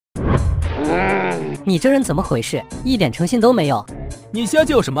你这人怎么回事？一点诚信都没有。你瞎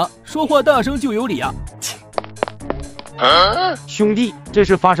叫什么？说话大声就有理啊！兄弟，这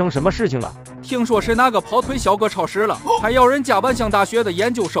是发生什么事情了？听说是那个跑腿小哥超时了，还要人加班向大学的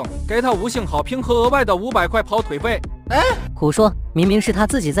研究生给他5星好评和额外的500块跑腿费。胡说，明明是他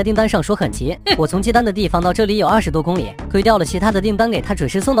自己在订单上说很急，我从接单的地方到这里有20多公里，推掉了其他的订单给他准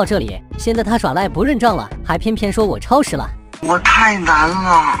时送到这里，现在他耍赖不认账了，还偏偏说我超时了，我太难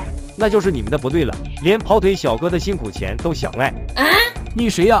了。那就是你们的不对了，连跑腿小哥的辛苦钱都想赖。你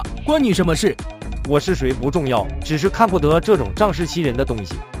谁呀？关你什么事？我是谁不重要，只是看不得这种仗势欺人的东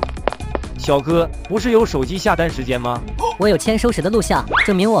西。小哥，不是有手机下单时间吗？我有签收时的录像，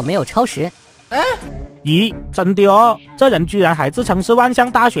证明我没有超时。咦，真的哦，这人居然还自称是万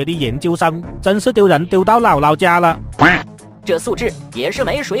象大学的研究生，真是丢人丢到姥姥家了。这素质也是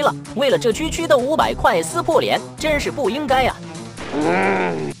没谁了，为了这区区的500块撕破脸，真是不应该呀！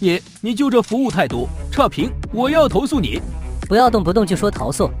爷，你就这服务态度，差评，我要投诉你！不要动不动就说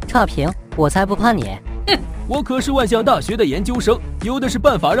投诉差评，我才不怕你！我可是万象大学的研究生，有的是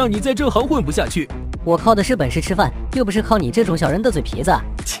办法让你在这行混不下去。我靠的是本事吃饭，又不是靠你这种小人的嘴皮子。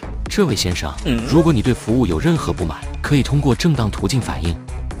这位先生，如果你对服务有任何不满，可以通过正当途径反映。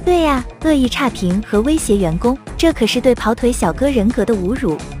对呀，恶意差评和威胁员工，这可是对跑腿小哥人格的侮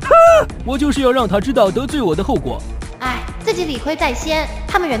辱。我就是要让他知道得罪我的后果。哎，自己理亏在先，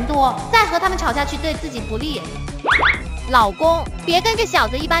他们人多，再和他们吵下去对自己不利。老公，别跟这小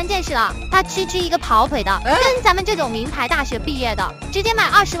子一般见识了，他区区一个跑腿的，跟咱们这种名牌大学毕业的，直接买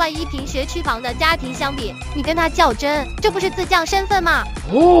20万一平学区房的家庭相比，你跟他较真，这不是自降身份吗？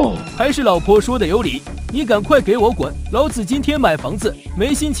还是老婆说的有理，你赶快给我滚！老子今天买房子，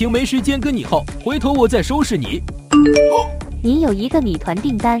没心情没时间跟你耗，回头我再收拾你。您有一个米团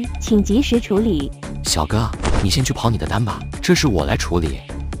订单，请及时处理。小哥，你先去跑你的单吧，这事我来处理。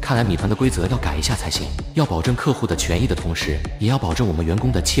看来米团的规则要改一下才行，要保证客户的权益的同时，也要保证我们员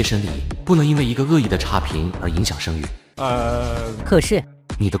工的切身利益，不能因为一个恶意的差评而影响声誉。可是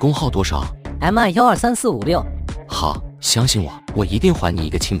你的工号多少 ？MI123456。好，相信我，我一定还你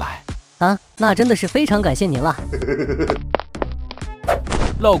一个清白。啊，那真的是非常感谢您了。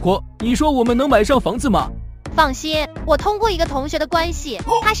老婆，你说我们能买上房子吗？放心，我通过一个同学的关系，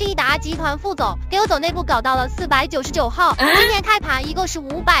他是益达集团副总，给我走内部搞到了499号，今天开盘一共是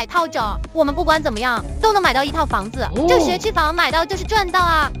500套整，我们不管怎么样都能买到一套房子，这学区房买到就是赚到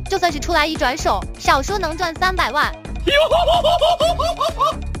啊！就算是出来一转手，少说能赚300万。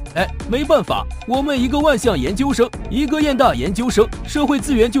哎，没办法，我们一个万象研究生，一个燕大研究生，社会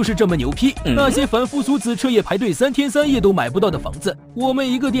资源就是这么牛批。那些凡夫俗子彻夜排队3天3夜都买不到的房子，我们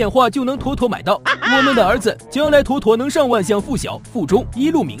一个电话就能妥妥买到。我们的儿子将来妥妥能上万象附小、附中，一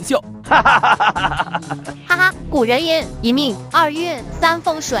路名校。哈哈，古人言：一命、2运、3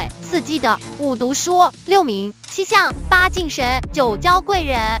风水、4积德、5读书、6名、7相、8敬神、9交贵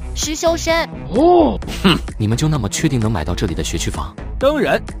人、10修身。你们就那么确定能买到这里的学区房？当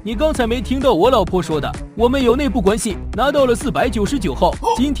然，你刚才没听到我老婆说的，我们有内部关系，拿到了499号，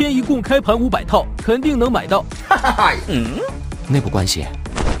今天一共开盘500套，肯定能买到。内部关系？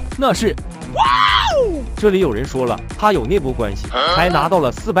那是。这里有人说了，他有内部关系，还拿到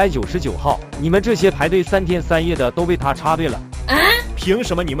了499号。你们这些排队3天3夜的都被他插队了。凭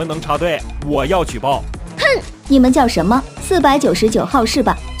什么你们能插队？我要举报！哼，你们叫什么？499号是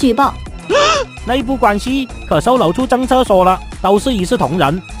吧？举报！内部关系，可售楼处政策说了，都是一视同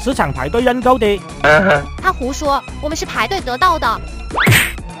仁，市场排队认购的。他胡说，我们是排队得到的。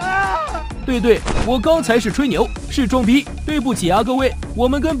对，我刚才是吹牛，是装逼，对不起啊各位，我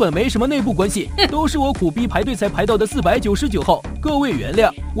们根本没什么内部关系，都是我苦逼排队才排到的499号，各位原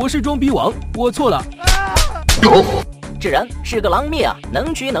谅，我是装逼王，我错了。这人是个狼灭啊，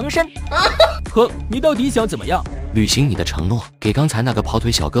能屈能伸。呵，你到底想怎么样？履行你的承诺，给刚才那个跑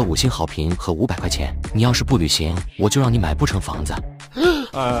腿小哥5星好评和500块钱。你要是不履行，我就让你买不成房子。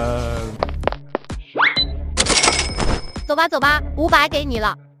走吧走吧，500给你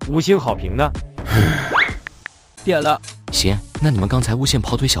了。5星好评呢？点了。行，那你们刚才诬陷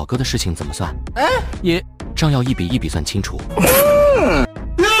跑腿小哥的事情怎么算？也账要一笔一笔算清楚。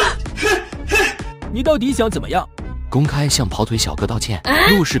你到底想怎么样？公开向跑腿小哥道歉，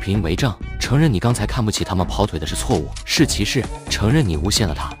录视频为证，承认你刚才看不起他们跑腿的是错误，是歧视，承认你诬陷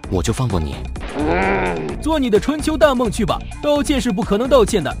了他，我就放过你。做你的春秋大梦去吧，道歉是不可能道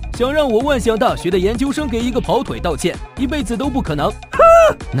歉的。想让我万象大学的研究生给一个跑腿道歉，一辈子都不可能。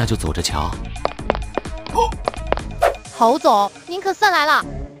那就走着瞧。侯总，您可算来了。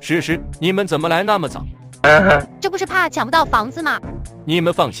是，你们怎么来那么早？这不是怕抢不到房子吗？你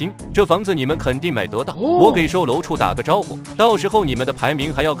们放心，这房子你们肯定买得到。我给售楼处打个招呼，到时候你们的排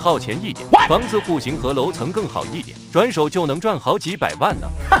名还要靠前一点，房子户型和楼层更好一点，转手就能赚好几百万呢。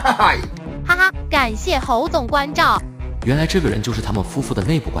哈哈，感谢侯总关照。原来这个人就是他们夫妇的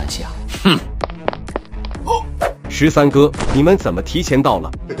内部关系啊！哼。13哥，你们怎么提前到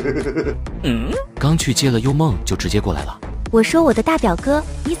了？刚去接了幽梦就直接过来了。我说我的大表哥，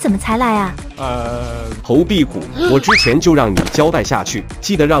你怎么才来啊？侯辟谷，我之前就让你交代下去，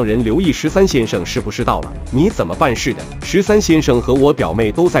记得让人留意13先生是不是到了。你怎么办事的？13先生和我表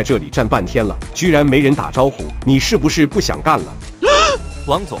妹都在这里站半天了，居然没人打招呼，你是不是不想干了？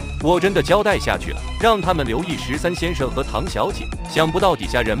王总，我真的交代下去了，让他们留意13先生和唐小姐。想不到底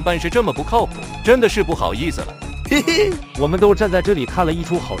下人办事这么不靠谱，真的是不好意思了。嘿嘿，我们都站在这里看了一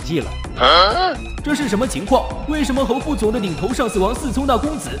出好戏了。这是什么情况？为什么侯副总的顶头上司王四聪大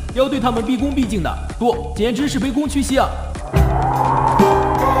公子要对他们毕恭毕敬呢？不，简直是卑躬屈膝啊！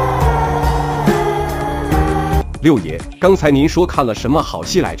六爷，刚才您说看了什么好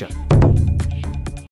戏来着？